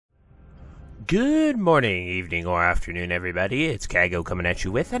Good morning, evening, or afternoon, everybody. It's Kaghoe coming at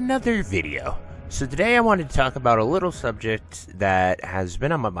you with another video. So today I wanted to talk about a little subject that has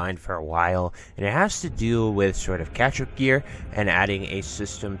been on my mind for a while, and it has to do with sort of catch-up gear and adding a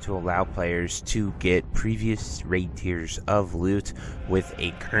system to allow players to get previous raid tiers of loot with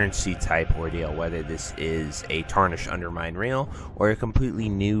a currency type ordeal, whether this is a tarnished undermine rail or a completely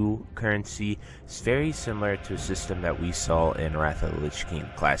new currency. It's very similar to a system that we saw in Wrath of the Lich King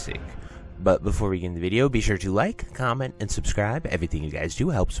Classic. But before we begin the video, be sure to like, comment, and subscribe. Everything you guys do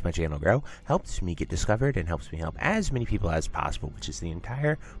helps my channel grow, helps me get discovered, and helps me help as many people as possible, which is the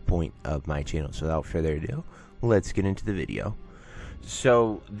entire point of my channel. So without further ado, let's get into the video.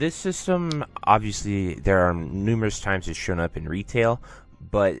 So this system, obviously, there are numerous times it's shown up in retail,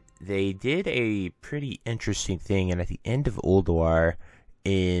 but they did a pretty interesting thing, and at the end of Ulduar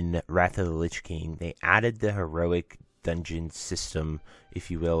in Wrath of the Lich King, they added the heroic dungeon system, if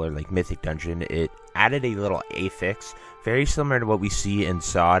you will, or like mythic dungeon. It added a little affix, very similar to what we see in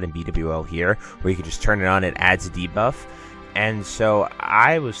SoD and BWL here, where you can just turn it on, it adds a debuff. And so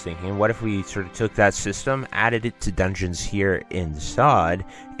I was thinking, what if we sort of took that system, added it to dungeons here in SoD,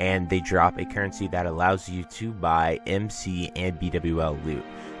 and they drop a currency that allows you to buy MC and BWL loot.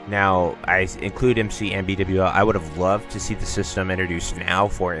 Now, I include MC and BWL. I would have loved to see the system introduced now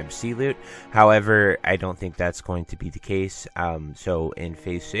for MC loot. However, I don't think that's going to be the case. So in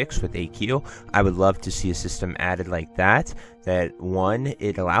Phase 6 with AQ, I would love to see a system added like that. That, one,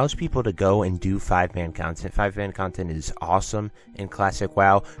 it allows people to go and do 5-man content. 5-man content is awesome in Classic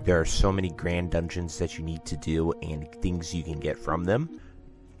WoW. There are so many grand dungeons that you need to do and things you can get from them.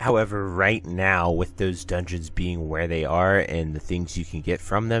 However, right now, with those dungeons being where they are and the things you can get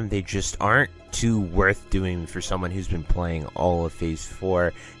from them, they just aren't too worth doing for someone who's been playing all of Phase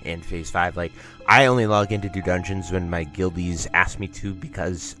 4 and Phase 5. Like, I only log in to do dungeons when my guildies ask me to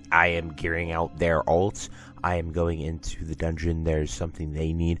because I am gearing out their alts. I am going into the dungeon, there's something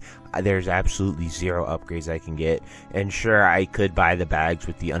they need. There's absolutely zero upgrades I can get. And sure, I could buy the bags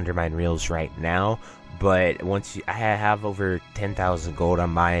with the Undermine Reels right now, but I have over 10,000 gold on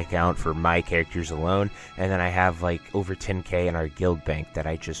my account for my characters alone, and then I have like over 10k in our guild bank that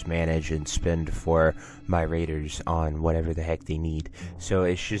I just manage and spend for my raiders on whatever the heck they need. So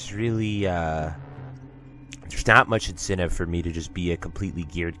it's just really, there's not much incentive for me to just be a completely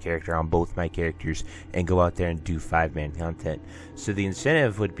geared character on both my characters and go out there and do 5-man content. So the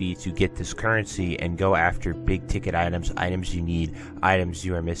incentive would be to get this currency and go after big ticket items, items you need, items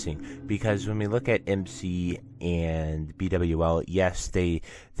you are missing. Because when we look at MC and BWL, yes,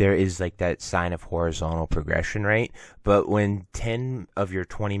 there is like that sign of horizontal progression, right? But when 10 of your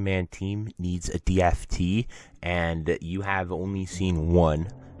 20-man team needs a DFT and you have only seen one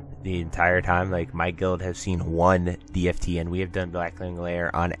the entire time, like my guild has seen one DFT, and we have done Blackling Lair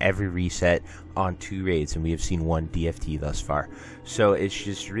on every reset on 2 raids, and we have seen one DFT thus far. So it's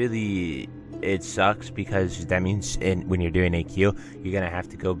just really, it sucks because that means when you're doing AQ, you're gonna have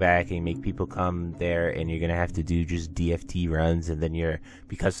to go back and make people come there, and you're gonna have to do just DFT runs, and then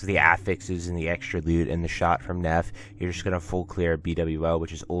because of the affixes and the extra loot and the shot from Neff, you're just gonna full clear BWL,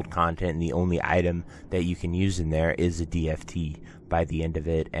 which is old content, and the only item that you can use in there is a DFT by the end of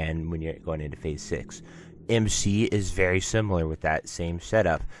it, and when you're going into Phase 6. MC is very similar with that same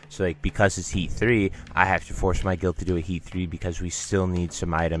setup. So like, because it's Heat 3, I have to force my guild to do a Heat 3 because we still need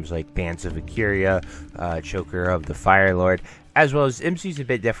some items like Bands of Akuria, Choker of the Fire Lord, as well as MC is a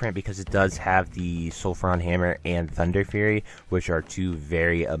bit different because it does have the Sulfuron Hammer and Thunder Fury, which are 2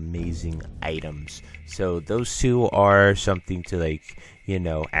 very amazing items. So those 2 are something to, like, you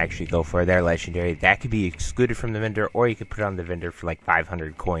know, actually go for. They're legendary. That could be excluded from the vendor, or you could put it on the vendor for like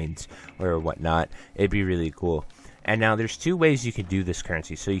 500 coins or whatnot. It'd be really cool. And now there's 2 ways you can do this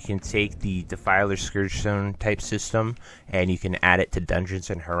currency. So you can take the Defiler Scourge Zone type system and you can add it to dungeons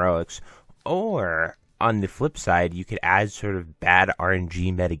and heroics, or on the flip side, you could add sort of bad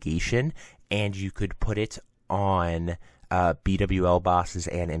RNG mitigation and you could put it on BWL bosses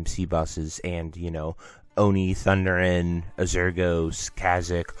and MC bosses, and, you know, Oni, Thunderin, Azurgos,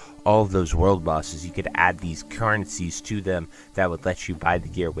 Kazakh, all of those world bosses. You could add these currencies to them that would let you buy the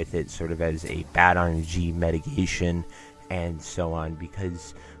gear with it, sort of as a bad RNG mitigation and so on.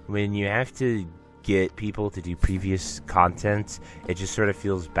 Because when you have to get people to do previous content, it just sort of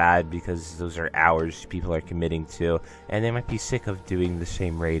feels bad because those are hours people are committing to, and they might be sick of doing the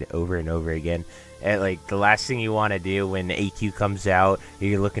same raid over and over again. And like, the last thing you want to do when AQ comes out,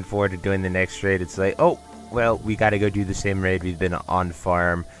 you're looking forward to doing the next raid, it's like, oh, well, we got to go do the same raid we've been on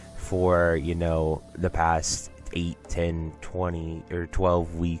farm for, you know, the past 8, 10, 20, or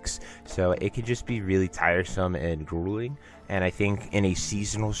 12 weeks. So it can just be really tiresome and grueling. And I think in a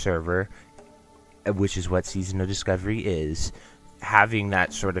seasonal server, which is what seasonal discovery is, having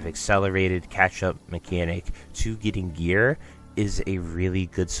that sort of accelerated catch-up mechanic to getting gear is a really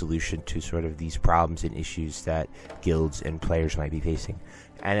good solution to sort of these problems and issues that guilds and players might be facing.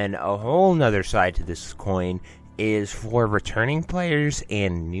 And then a whole nother side to this coin is for returning players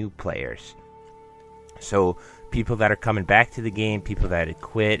and new players. So people that are coming back to the game, people that had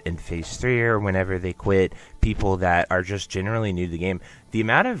quit in Phase 3 or whenever they quit, people that are just generally new to the game. The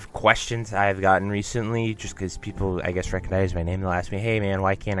amount of questions I've gotten recently, just because people, I guess, recognize my name, they'll ask me, hey man,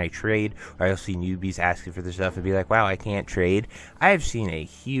 why can't I trade? Or I'll see newbies asking for this stuff and be like, wow, I can't trade. I have seen a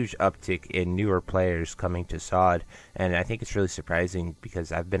huge uptick in newer players coming to SoD, and I think it's really surprising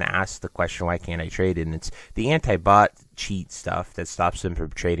because I've been asked the question, why can't I trade? And it's the anti-bot cheat stuff that stops them from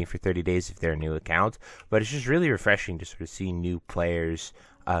trading for 30 days if they're a new account. But it's just really refreshing to sort of see new players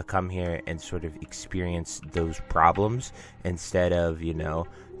come here and sort of experience those problems instead of, you know,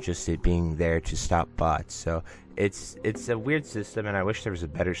 just it being there to stop bots. So it's a weird system, and I wish there was a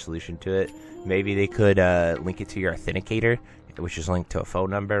better solution to it. Maybe they could link it to your authenticator, which is linked to a phone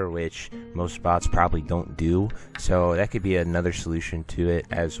number, which most bots probably don't do. So that could be another solution to it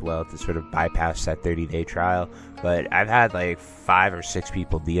as well, to sort of bypass that 30-day trial. But I've had like 5 or 6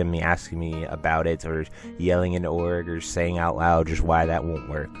 people DM me asking me about it, or yelling in org, or saying out loud just why that won't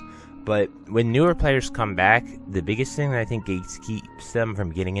work. But when newer players come back, the biggest thing that I think keeps them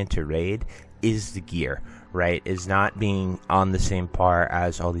from getting into raid is the gear, right? Is not being on the same par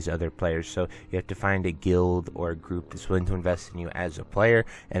as all these other players. So you have to find a guild or a group that's willing to invest in you as a player,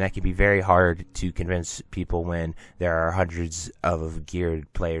 and that can be very hard to convince people when there are hundreds of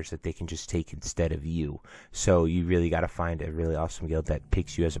geared players that they can just take instead of you. So you really got to find a really awesome guild that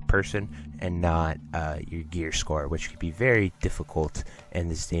picks you as a person and not your gear score, which can be very difficult in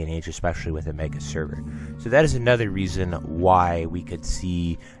this day and age, especially with a mega server. So that is another reason why we could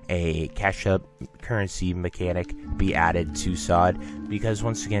see a catch-up currency mechanic be added to SoD, because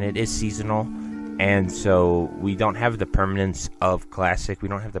once again it is seasonal, and so we don't have the permanence of classic, we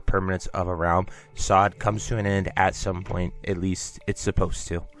don't have the permanence of a realm. SoD comes to an end at some point, at least it's supposed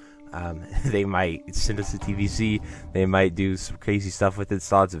to. They might send us a TVC, they might do some crazy stuff with it.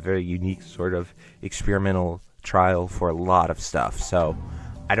 SoD's a very unique sort of experimental trial for a lot of stuff, so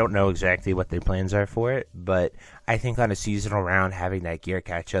I don't know exactly what their plans are for it, but I think on a seasonal round, having that gear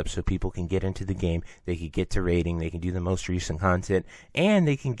catch up so people can get into the game, they can get to raiding, they can do the most recent content, and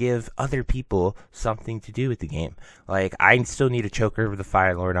they can give other people something to do with the game. Like, I still need a choker of the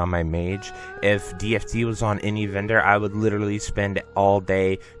Fire Lord on my mage. If DFT was on any vendor, I would literally spend all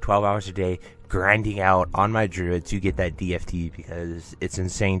day, 12 hours a day, grinding out on my druid to get that DFT, because it's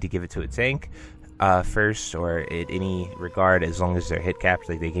insane to give it to a tank first, or in any regard, as long as they're hit capped.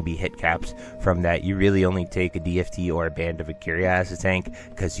 Like, they can be hit capped from that. You really only take a DFT or a Band of Akuria as a tank,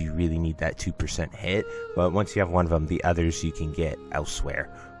 because you really need that 2% hit. But once you have one of them, the others you can get elsewhere.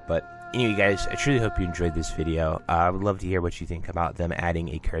 But anyway, guys, I truly hope you enjoyed this video. I would love to hear what you think about them adding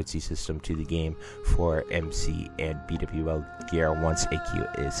a currency system to the game for MC and BWL gear once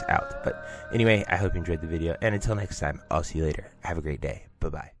AQ is out. But anyway, I hope you enjoyed the video, and until next time, I'll see you later. Have a great day.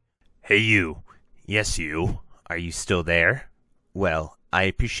 Bye-bye. Hey, you. Yes, you. Are you still there? Well, I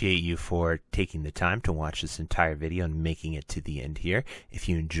appreciate you for taking the time to watch this entire video and making it to the end here. If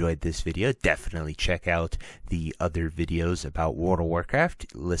you enjoyed this video, definitely check out the other videos about World of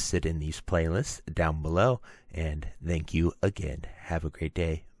Warcraft listed in these playlists down below. And thank you again. Have a great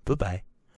day. Bye-bye.